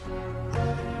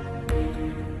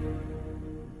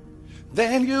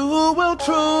then you will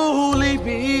truly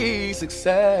be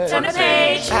success. Turn the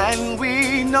page. And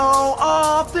we know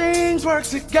all things work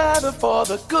together for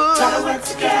the good. Gotta work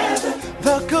together.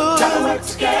 The good. Gotta work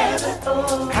together.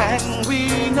 Oh. And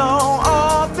we know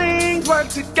all things work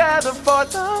together for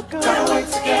the good. Gotta work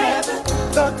together.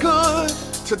 The good.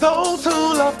 To those who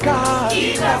love God.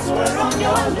 Keep God's word on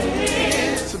your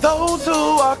lips. To those who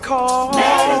are called.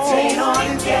 Meditate on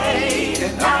it day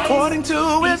and night. According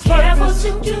to His Be careful purpose.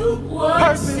 to do what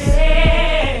Purpose. He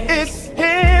says. It's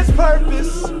His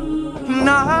purpose,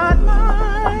 not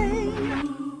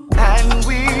mine. And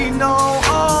we know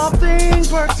all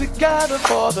things work together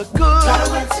for the good.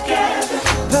 Gotta work together.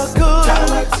 The good.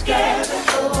 Gotta work together.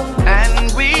 Oh.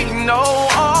 And we know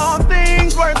all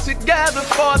things work together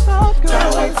for the good.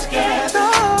 Gotta work together.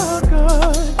 The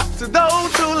good. To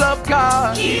those who love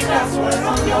God. Keep God's word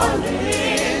on your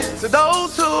lips. To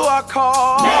those who are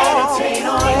called. Meditate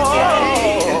on it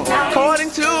day and night. According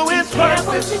to His Be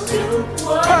careful purpose. to do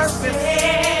what He Purpose.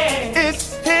 says.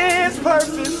 It's His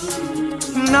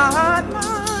purpose, not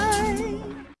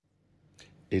mine.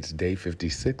 It's day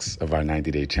 56 of our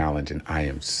 90-day challenge, and I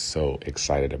am so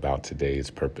excited about today's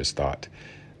purpose thought.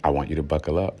 I want you to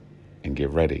buckle up and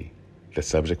get ready. The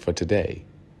subject for today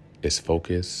is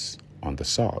focus on the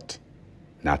salt,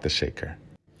 not the shaker.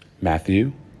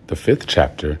 Matthew, the 5th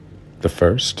chapter, the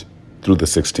 1st through the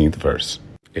 16th verse.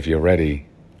 If you're ready,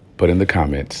 put in the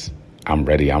comments, I'm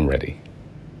ready, I'm ready.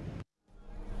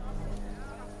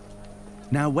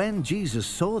 Now when Jesus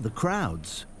saw the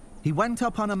crowds, he went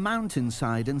up on a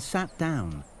mountainside and sat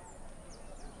down.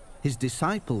 His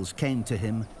disciples came to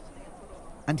him,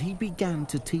 and he began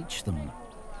to teach them.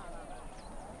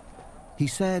 He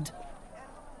said,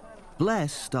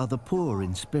 "Blessed are the poor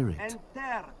in spirit,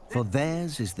 for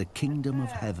theirs is the kingdom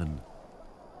of heaven.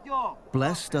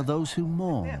 Blessed are those who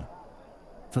mourn,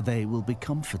 for they will be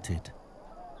comforted.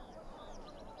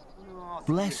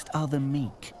 Blessed are the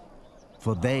meek,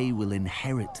 for they will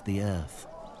inherit the earth.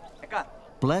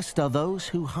 Blessed are those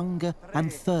who hunger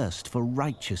and thirst for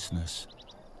righteousness,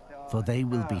 for they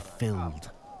will be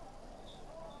filled.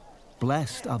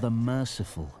 Blessed are the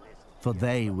merciful, for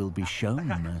they will be shown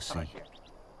mercy.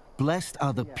 Blessed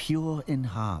are the pure in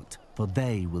heart, for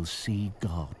they will see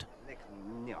God.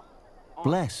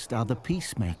 Blessed are the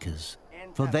peacemakers,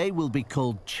 for they will be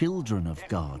called children of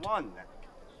God.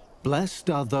 Blessed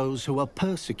are those who are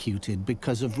persecuted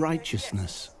because of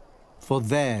righteousness, for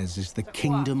theirs is the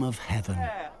kingdom of heaven.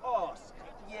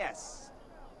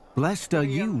 Blessed are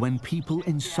you when people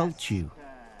insult you,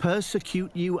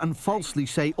 persecute you, and falsely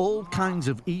say all kinds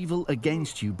of evil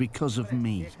against you because of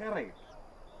me.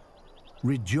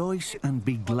 Rejoice and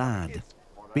be glad,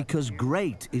 because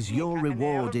great is your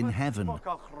reward in heaven.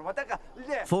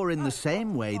 For in the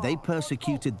same way they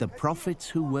persecuted the prophets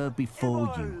who were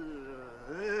before you.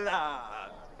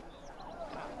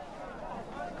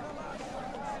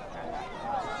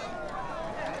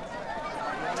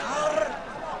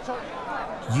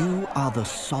 You are the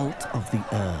salt of the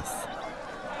earth.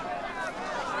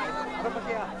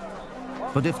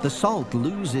 But if the salt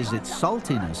loses its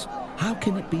saltiness, how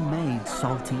can it be made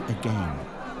salty again?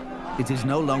 It is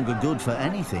no longer good for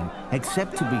anything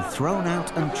except to be thrown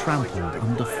out and trampled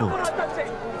underfoot.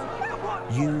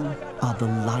 You are the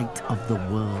light of the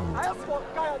world.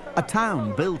 A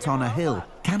town built on a hill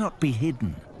cannot be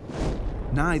hidden.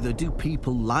 Neither do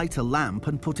people light a lamp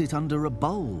and put it under a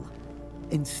bowl.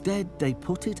 Instead, they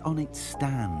put it on its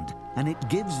stand, and it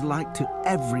gives light to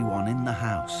everyone in the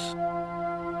house.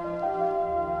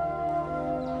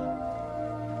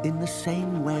 In the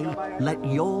same way, let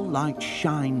your light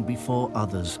shine before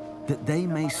others, that they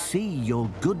may see your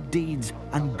good deeds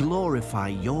and glorify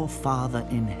your Father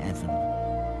in heaven.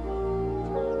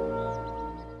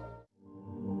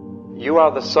 You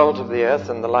are the salt of the earth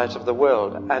and the light of the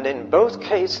world. And in both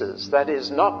cases, that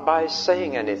is not by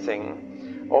saying anything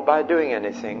or by doing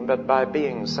anything, but by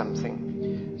being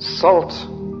something. Salt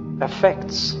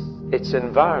affects its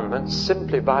environment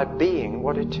simply by being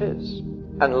what it is.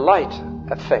 And light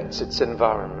affects its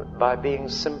environment by being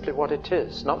simply what it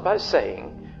is, not by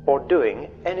saying or doing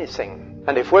anything.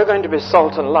 And if we're going to be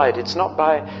salt and light, it's not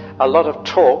by a lot of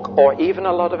talk or even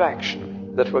a lot of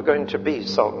action that we're going to be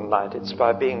salt and light. It's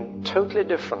by being totally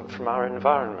different from our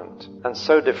environment, and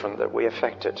so different that we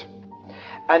affect it.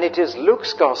 And it is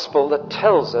Luke's gospel that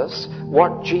tells us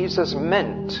what Jesus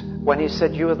meant when he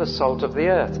said, you are the salt of the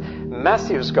earth.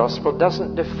 Matthew's gospel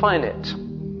doesn't define it.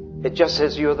 It just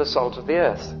says you are the salt of the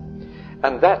earth.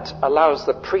 And that allows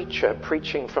the preacher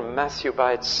preaching from Matthew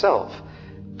by itself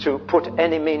to put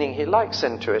any meaning he likes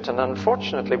into it. And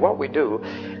unfortunately what we do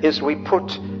is we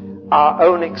put our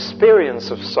own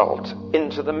experience of salt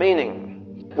into the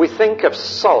meaning. We think of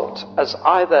salt as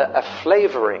either a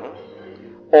flavoring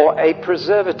or a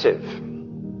preservative.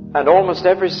 And almost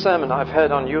every sermon I've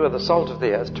heard on You Are the Salt of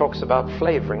the Earth talks about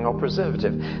flavoring or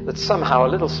preservative, that somehow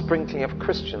a little sprinkling of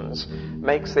Christians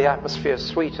makes the atmosphere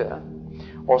sweeter,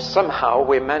 or somehow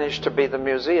we manage to be the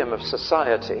museum of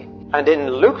society. And in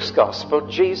Luke's Gospel,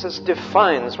 Jesus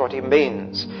defines what he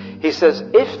means. He says,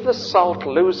 if the salt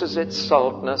loses its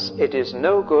saltness, it is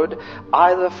no good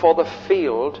either for the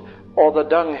field or the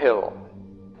dunghill.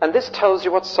 And this tells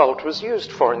you what salt was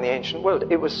used for in the ancient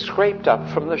world. It was scraped up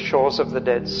from the shores of the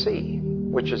Dead Sea,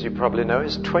 which, as you probably know,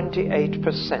 is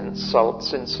 28%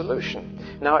 salts in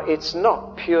solution. Now, it's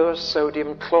not pure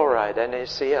sodium chloride,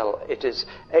 NaCl. It is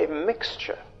a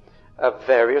mixture of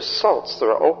various salts.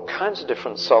 There are all kinds of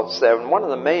different salts there, and one of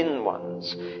the main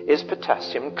ones is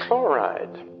potassium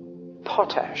chloride,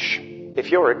 potash. If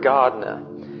you're a gardener,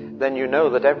 then you know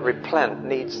that every plant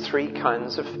needs 3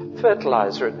 kinds of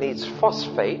fertilizer. It needs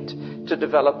phosphate to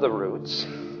develop the roots,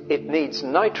 it needs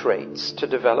nitrates to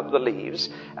develop the leaves,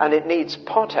 and it needs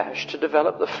potash to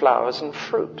develop the flowers and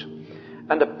fruit.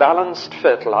 And a balanced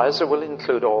fertilizer will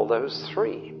include all those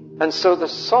 3. And so the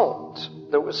salt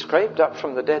that was scraped up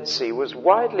from the Dead Sea was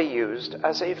widely used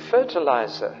as a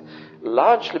fertilizer,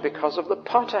 largely because of the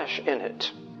potash in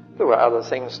it. There were other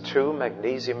things too,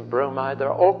 magnesium bromide. There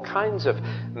are all kinds of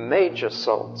major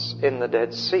salts in the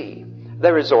Dead Sea.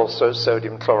 There is also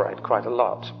sodium chloride, quite a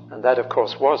lot. And that, of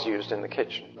course, was used in the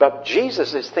kitchen. But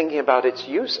Jesus is thinking about its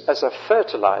use as a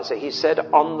fertilizer. He said,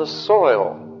 on the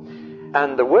soil.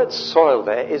 And the word soil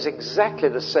there is exactly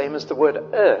the same as the word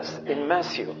earth in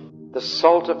Matthew. The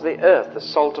salt of the earth, the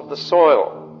salt of the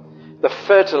soil. The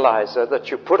fertilizer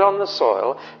that you put on the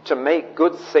soil to make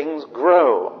good things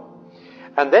grow.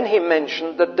 And then he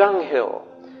mentioned the dunghill.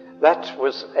 That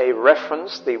was a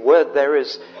reference. The word there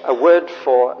is a word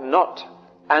for not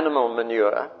animal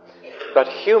manure, but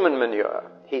human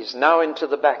manure. He's now into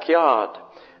the backyard.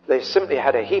 They simply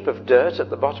had a heap of dirt at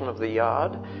the bottom of the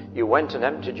yard. You went and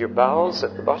emptied your bowels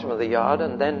at the bottom of the yard,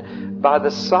 and then by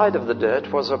the side of the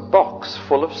dirt was a box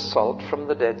full of salt from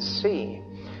the Dead Sea.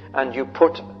 And you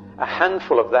put a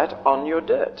handful of that on your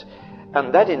dirt.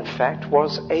 And that, in fact,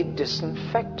 was a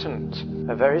disinfectant,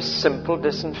 a very simple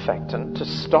disinfectant to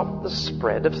stop the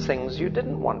spread of things you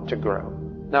didn't want to grow.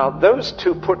 Now, those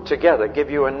two put together give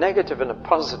you a negative and a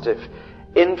positive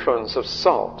influence of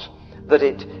salt, that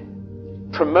it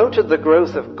promoted the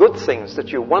growth of good things that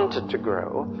you wanted to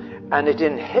grow, and it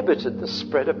inhibited the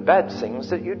spread of bad things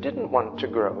that you didn't want to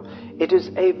grow. It is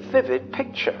a vivid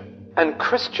picture, and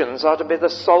Christians are to be the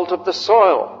salt of the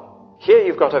soil. Here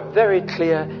you've got a very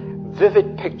clear,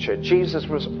 vivid picture. Jesus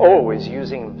was always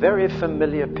using very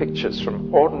familiar pictures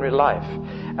from ordinary life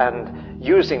and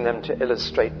using them to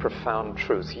illustrate profound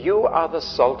truth. You are the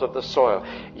salt of the soil.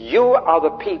 You are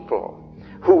the people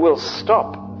who will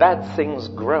stop bad things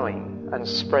growing and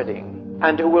spreading,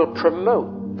 and who will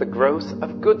promote the growth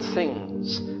of good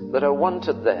things that are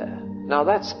wanted there. Now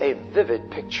that's a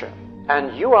vivid picture.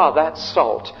 And you are that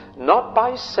salt, not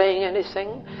by saying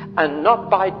anything and not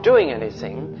by doing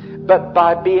anything, but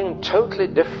by being totally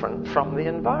different from the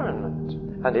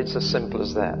environment. And it's as simple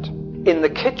as that. In the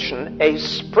kitchen, a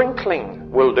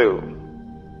sprinkling will do.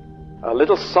 A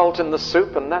little salt in the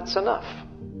soup, and that's enough.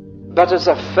 But as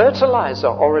a fertilizer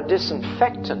or a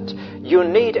disinfectant, you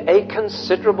need a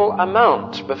considerable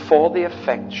amount before the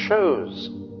effect shows.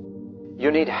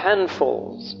 You need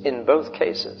handfuls in both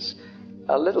cases.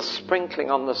 A little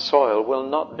sprinkling on the soil will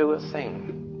not do a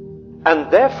thing. And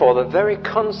therefore, the very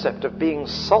concept of being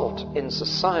salt in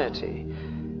society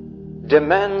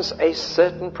demands a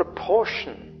certain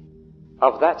proportion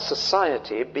of that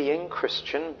society being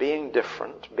Christian, being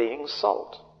different, being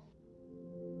salt.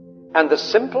 And the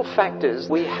simple fact is,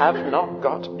 we have not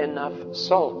got enough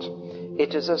salt.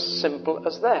 It is as simple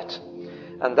as that.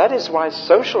 And that is why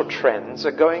social trends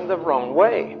are going the wrong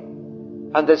way.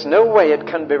 And there's no way it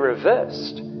can be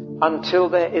reversed until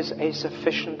there is a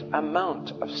sufficient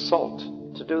amount of salt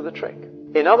to do the trick.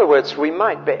 In other words, we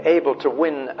might be able to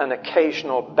win an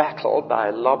occasional battle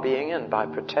by lobbying and by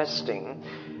protesting,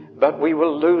 but we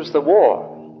will lose the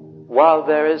war while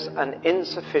there is an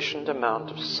insufficient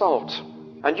amount of salt.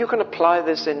 And you can apply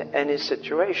this in any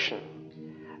situation.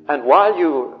 And while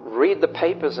you read the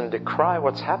papers and decry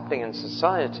what's happening in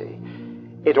society,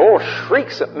 it all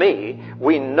shrieks at me,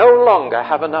 we no longer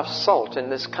have enough salt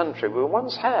in this country. We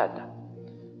once had,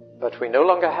 but we no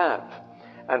longer have.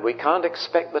 And we can't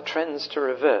expect the trends to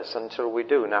reverse until we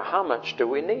do. Now, how much do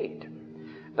we need?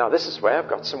 Now, this is where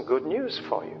I've got some good news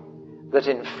for you. That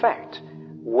in fact,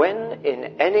 when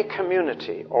in any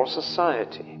community or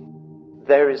society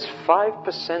there is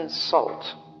 5%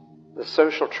 salt, the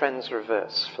social trends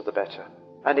reverse for the better.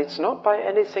 And it's not by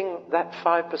anything that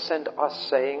 5% are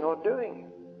saying or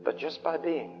doing, but just by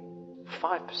being.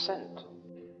 5%.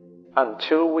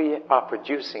 Until we are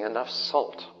producing enough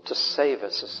salt to save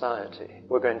a society,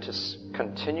 we're going to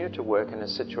continue to work in a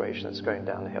situation that's going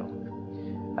downhill.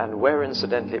 And where,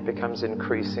 incidentally, it becomes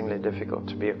increasingly difficult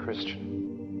to be a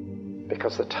Christian,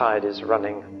 because the tide is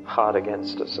running hard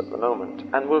against us at the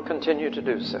moment, and will continue to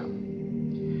do so.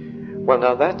 Well,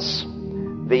 now that's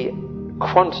the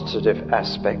quantitative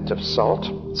aspect of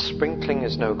salt. Sprinkling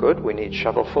is no good. We need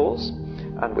shovelfuls,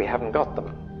 and we haven't got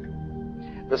them.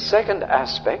 The second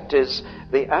aspect is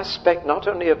the aspect not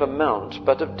only of amount,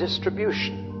 but of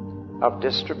distribution.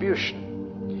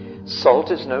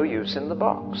 Salt is no use in the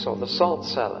box or the salt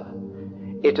cellar.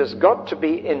 It has got to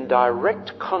be in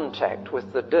direct contact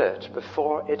with the dirt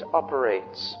before it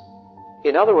operates.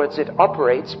 In other words, it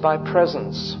operates by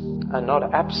presence and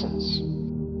not absence.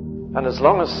 And as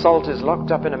long as salt is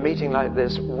locked up in a meeting like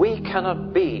this, we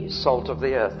cannot be salt of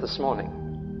the earth this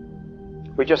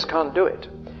morning. We just can't do it,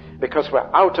 because we're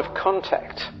out of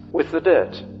contact with the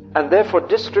dirt. And therefore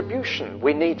distribution,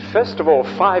 we need first of all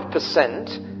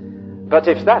 5%, but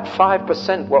if that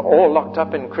 5% were all locked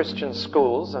up in Christian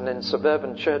schools and in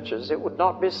suburban churches, it would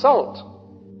not be salt.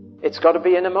 It's got to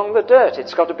be in among the dirt.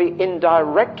 It's got to be in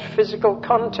direct physical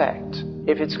contact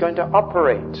if it's going to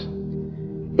operate.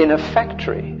 In a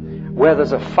factory where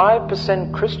there's a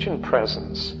 5% Christian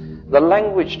presence, the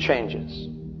language changes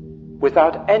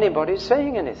without anybody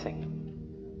saying anything.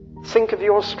 Think of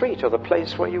your street or the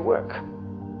place where you work.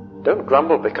 Don't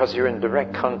grumble because you're in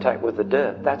direct contact with the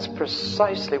dirt. That's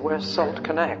precisely where salt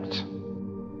can act.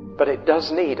 But it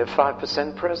does need a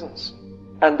 5% presence.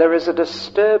 And there is a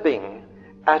disturbing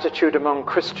attitude among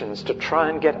Christians to try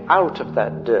and get out of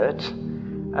that dirt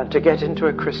and to get into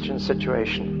a Christian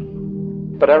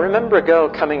situation. But I remember a girl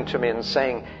coming to me and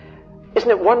saying, "Isn't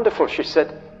it wonderful?" She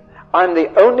said, "I'm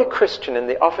the only Christian in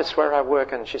the office where I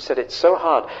work," and she said, "It's so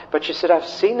hard." But she said, "I've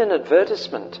seen an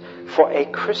advertisement for a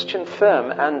Christian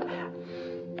firm, and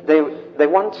they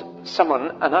want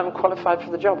someone, and I'm qualified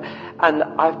for the job. And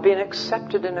I've been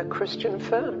accepted in a Christian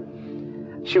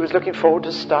firm." She was looking forward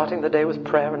to starting the day with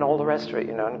prayer and all the rest of it,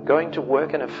 and going to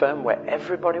work in a firm where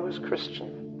everybody was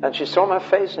Christian. And she saw my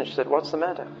face and she said, "What's the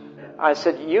matter?" I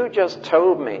said, "You just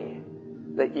told me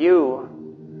that you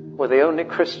were the only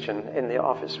Christian in the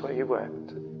office where you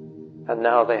worked. And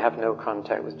now they have no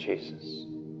contact with Jesus."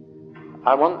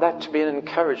 I want that to be an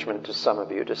encouragement to some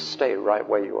of you to stay right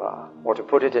where you are. Or to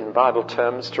put it in Bible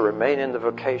terms, to remain in the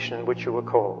vocation in which you were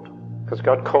called. Because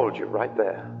God called you right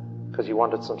there. Because He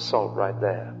wanted some salt right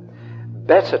there.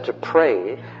 Better to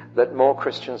pray that more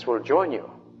Christians will join you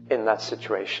in that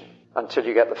situation until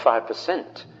you get the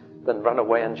 5% than run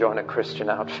away and join a Christian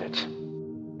outfit.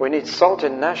 We need salt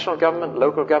in national government,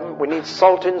 local government. We need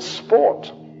salt in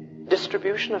sport.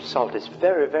 Distribution of salt is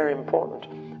very, very important.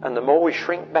 And the more we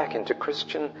shrink back into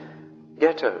Christian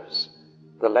ghettos,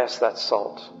 the less that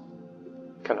salt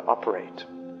can operate.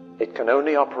 It can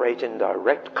only operate in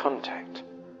direct contact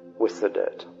with the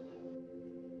dirt.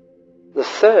 The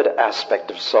third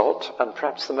aspect of salt, and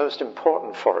perhaps the most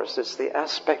important for us, is the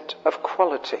aspect of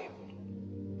quality.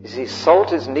 You see,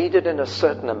 salt is needed in a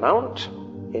certain amount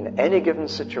in any given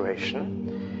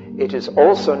situation. It is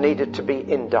also needed to be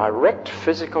in direct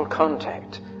physical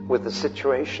contact with the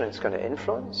situation it's going to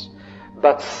influence.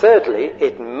 But thirdly,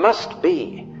 it must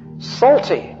be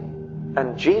salty.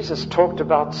 And Jesus talked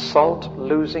about salt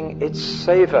losing its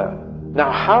savor. Now,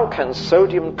 how can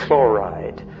sodium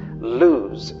chloride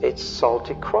lose its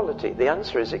salty quality? The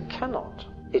answer is it cannot.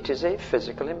 It is a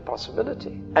physical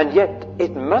impossibility. And yet,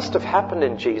 it must have happened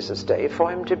in Jesus' day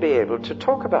for Him to be able to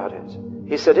talk about it.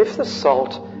 He said, if the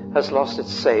salt has lost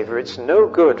its savor, it's no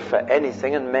good for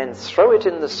anything, and men throw it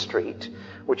in the street,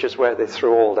 which is where they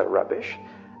threw all their rubbish,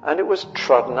 and it was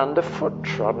trodden underfoot,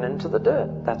 trodden into the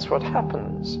dirt. That's what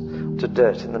happens to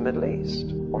dirt in the Middle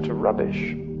East, or to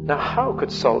rubbish. Now, how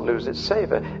could salt lose its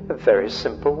savor? A very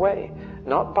simple way.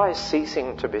 Not by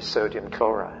ceasing to be sodium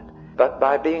chloride, but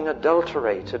by being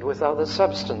adulterated with other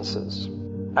substances.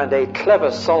 And a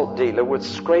clever salt dealer would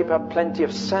scrape up plenty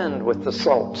of sand with the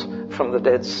salt from the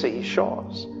Dead Sea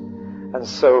shores. And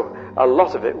so a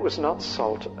lot of it was not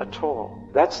salt at all.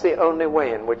 That's the only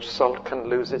way in which salt can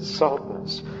lose its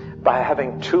saltness, by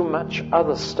having too much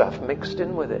other stuff mixed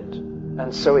in with it.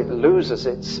 And so it loses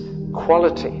its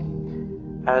quality.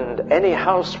 And any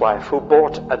housewife who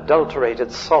bought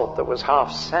adulterated salt that was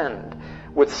half sand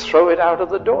would throw it out of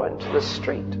the door into the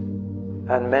street.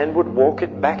 And men would walk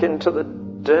it back into the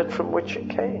dirt from which it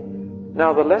came.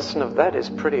 Now, the lesson of that is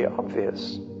pretty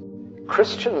obvious.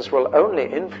 Christians will only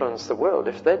influence the world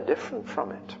if they're different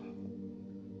from it.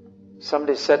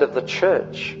 Somebody said of the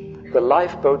church, the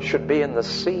lifeboat should be in the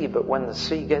sea, but when the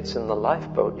sea gets in the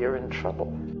lifeboat, you're in trouble.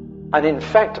 And in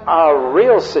fact, our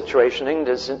real situation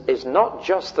is not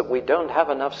just that we don't have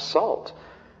enough salt,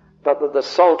 but that the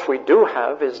salt we do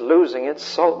have is losing its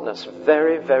saltness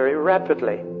very, very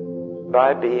rapidly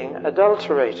by being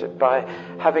adulterated, by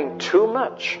having too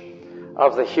much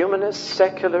of the humanist,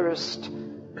 secularist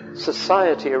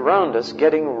society around us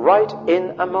getting right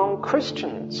in among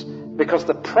Christians, because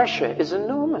the pressure is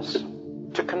enormous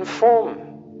to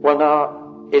conform. Well,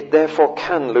 now, it therefore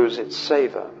can lose its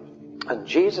savor. And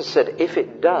Jesus said, if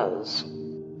it does,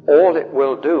 all it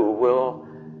will do will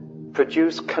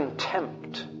produce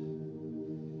contempt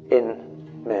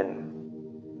in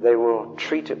men. They will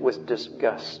treat it with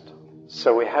disgust.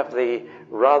 So we have the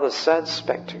rather sad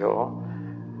spectacle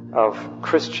of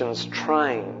Christians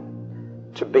trying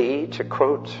to be, to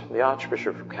quote the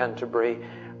Archbishop of Canterbury,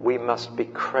 we must be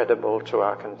credible to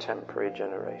our contemporary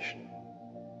generation.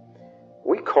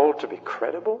 We called to be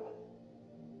credible?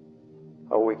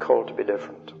 Or are we called to be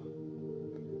different?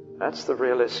 That's the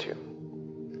real issue.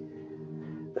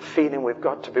 The feeling we've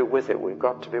got to be with it, we've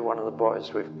got to be one of the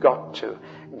boys, we've got to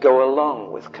go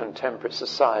along with contemporary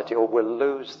society or we'll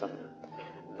lose them.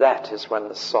 That is when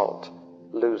the salt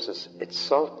loses its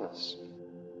saltness.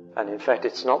 And in fact,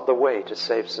 it's not the way to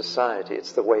save society,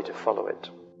 it's the way to follow it.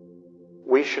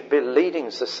 We should be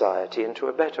leading society into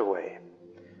a better way,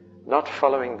 not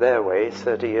following their way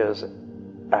 30 years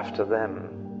after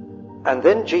them. And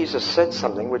then Jesus said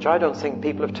something which I don't think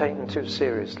people have taken too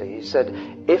seriously. He said,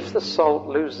 if the salt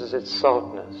loses its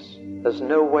saltness, there's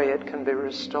no way it can be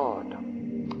restored.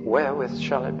 Wherewith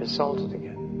shall it be salted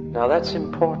again? Now that's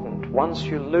important. Once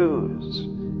you lose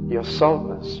your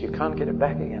saltness, you can't get it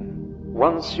back again.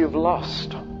 Once you've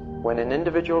lost, when an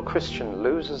individual Christian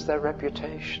loses their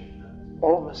reputation,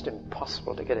 almost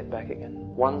impossible to get it back again.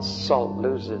 Once salt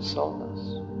loses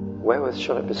saltness, wherewith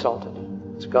shall it be salted?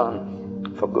 It's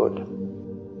gone for good.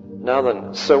 Now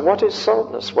then, so what is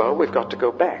saltness? Well, we've got to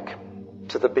go back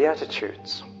to the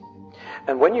Beatitudes.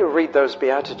 And when you read those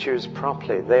Beatitudes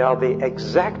properly, they are the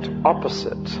exact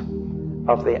opposite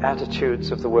of the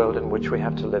attitudes of the world in which we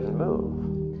have to live and move.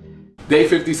 Day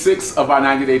 56 of our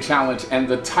 90-day challenge, and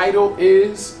the title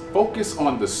is Focus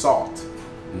on the Salt,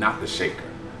 Not the Shaker.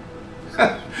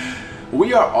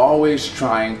 We are always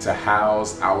trying to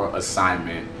house our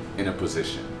assignment in a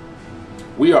position.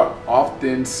 We are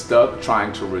often stuck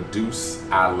trying to reduce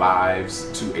our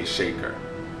lives to a shaker,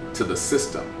 to the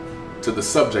system, to the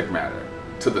subject matter,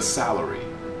 to the salary.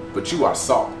 But you are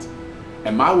salt.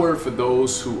 And my word for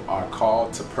those who are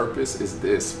called to purpose is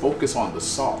this: focus on the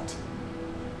salt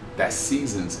that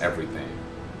seasons everything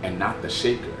and not the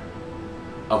shaker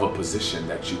of a position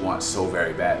that you want so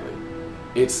very badly.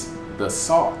 It's the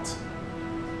salt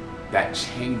that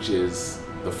changes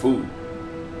the food,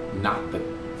 not the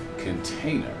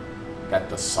container that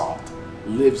the salt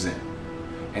lives in.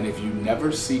 And if you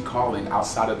never see calling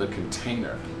outside of the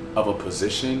container of a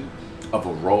position, of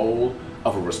a role,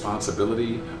 of a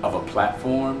responsibility, of a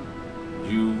platform,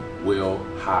 you will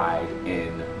hide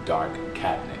in dark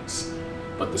cabinets.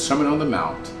 But the Sermon on the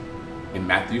Mount in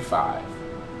Matthew 5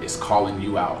 is calling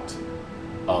you out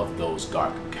of those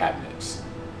dark cabinets,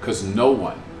 because no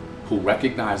one who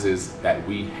recognizes that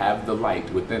we have the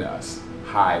light within us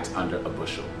hides under a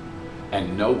bushel.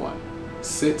 And no one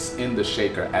sits in the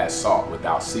shaker as salt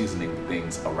without seasoning the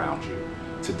things around you.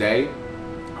 Today,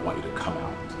 I want you to come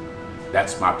out.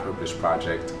 That's my purpose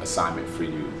project assignment for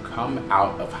you. Come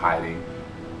out of hiding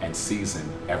and season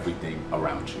everything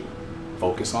around you.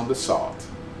 Focus on the salt,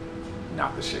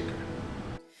 not the shaker.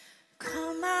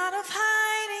 Come out of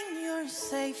hiding, you're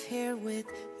safe here with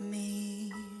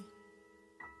me.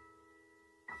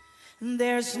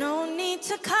 There's no need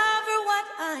to cover what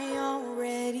I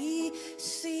already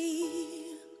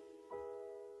see.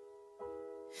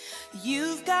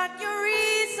 You've got your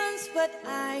reasons, but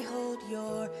I hold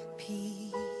your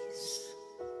peace.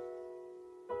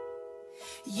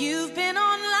 You've been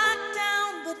on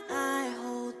lockdown, but I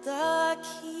hold the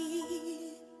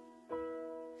key.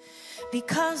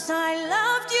 Because I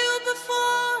loved you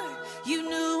before you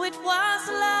knew it was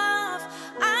love.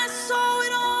 I saw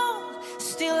it all.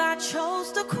 Still I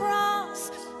chose the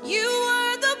cross. You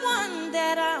were the one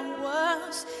that I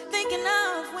was thinking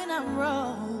of when I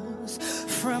rose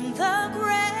from the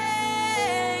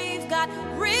grave. Got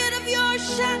rid of your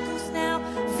shackles now,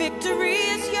 victory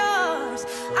is yours.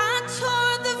 I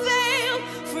tore the veil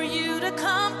for you to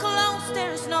come close.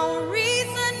 There's no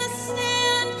reason to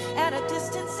stand at a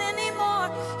distance anymore.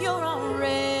 You're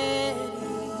already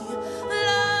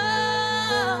loved.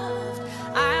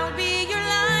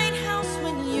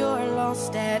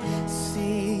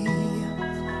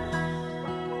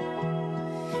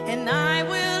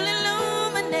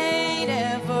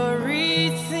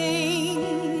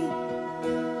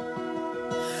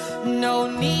 No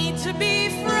need to be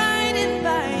frightened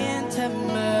by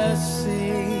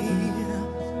intimacy.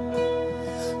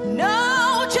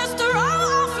 No, just throw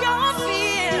off your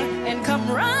fear and come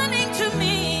running to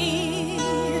me.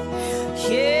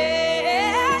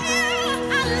 Yeah,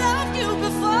 I loved you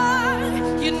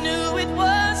before you knew it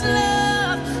was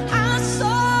love. I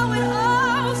saw it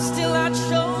all, still I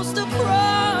chose to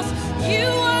cross. You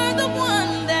were the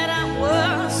one that I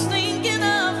was thinking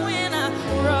of when I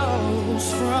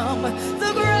rose from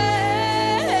the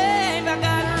grave.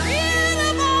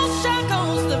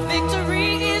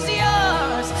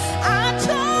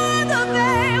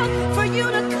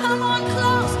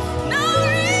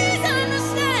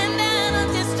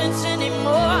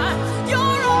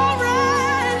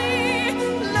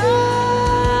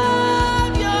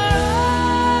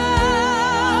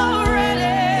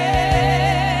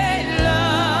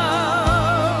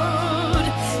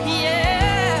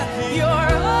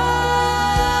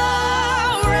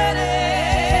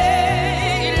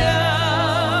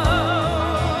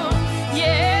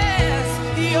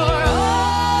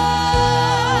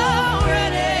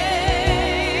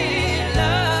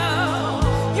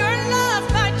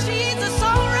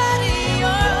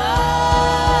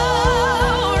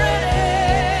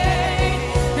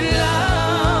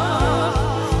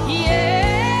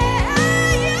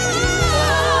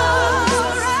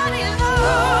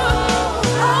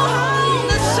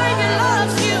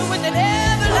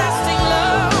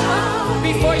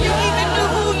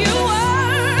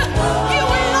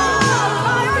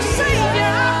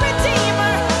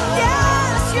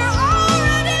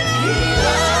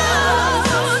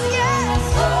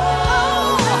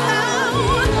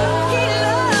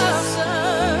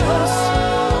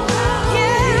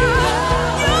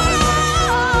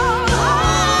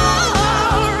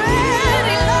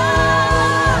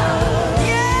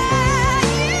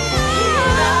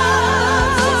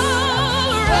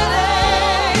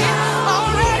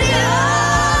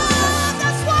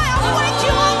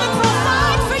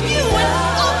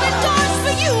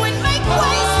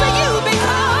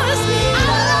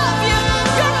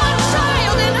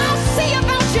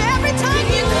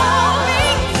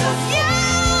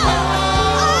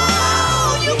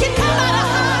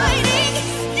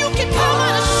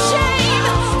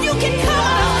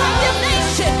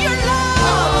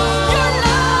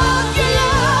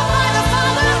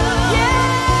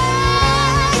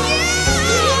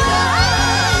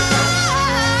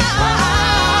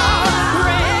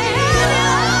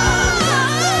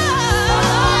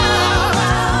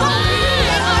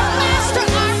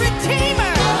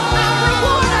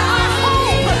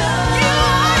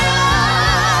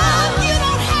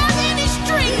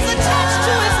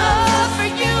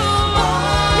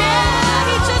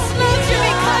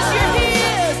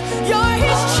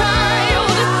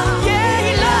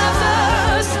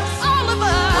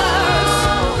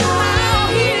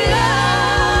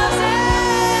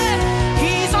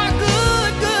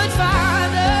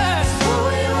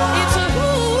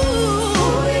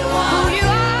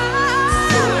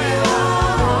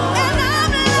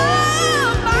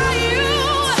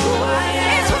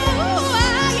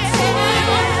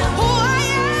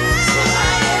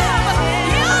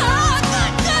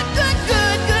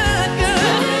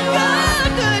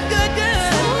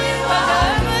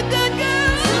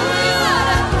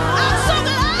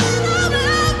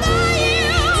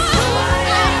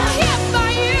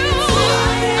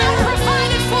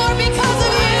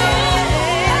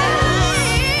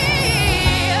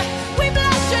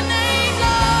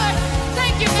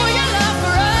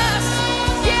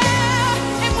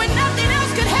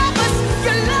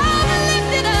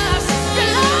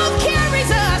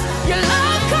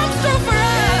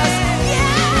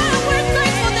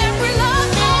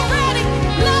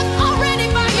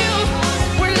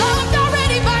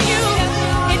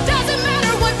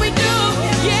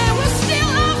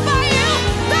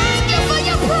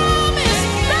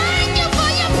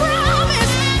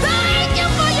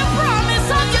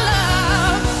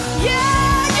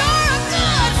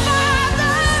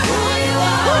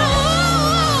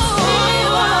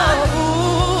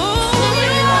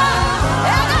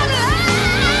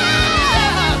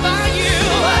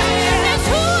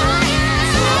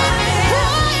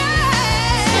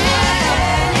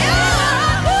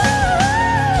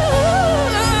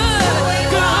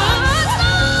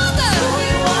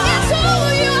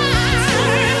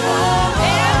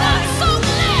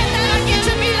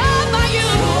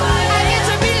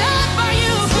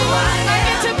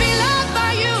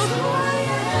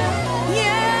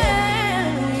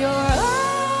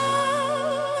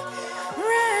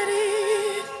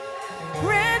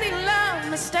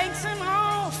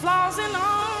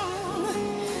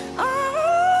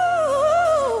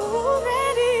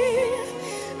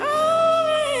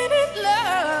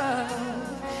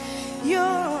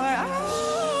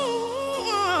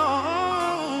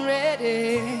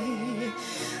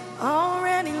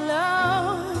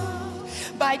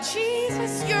 by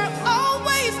Jesus, you're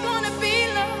always gonna be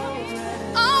loved,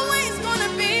 always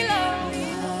gonna be loved.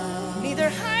 Neither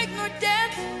height nor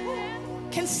depth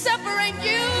can separate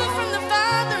you from the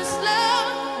Father's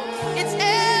love. It's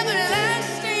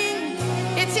everlasting,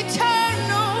 it's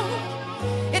eternal,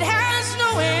 it has no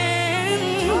end.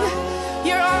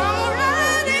 You're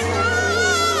already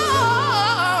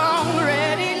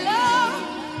loved,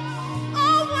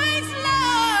 always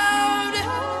loved.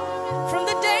 From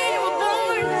the day you were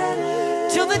born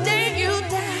till the day you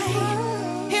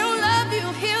die, He'll love you,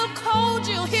 He'll hold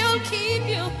you, He'll keep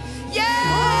you.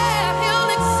 Yeah, He'll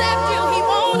accept you, He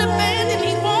won't abandon,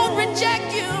 He won't reject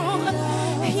you.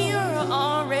 You're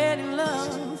already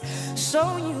loved, so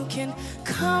you can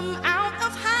come out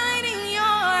of hiding.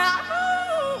 You're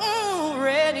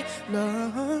already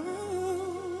loved.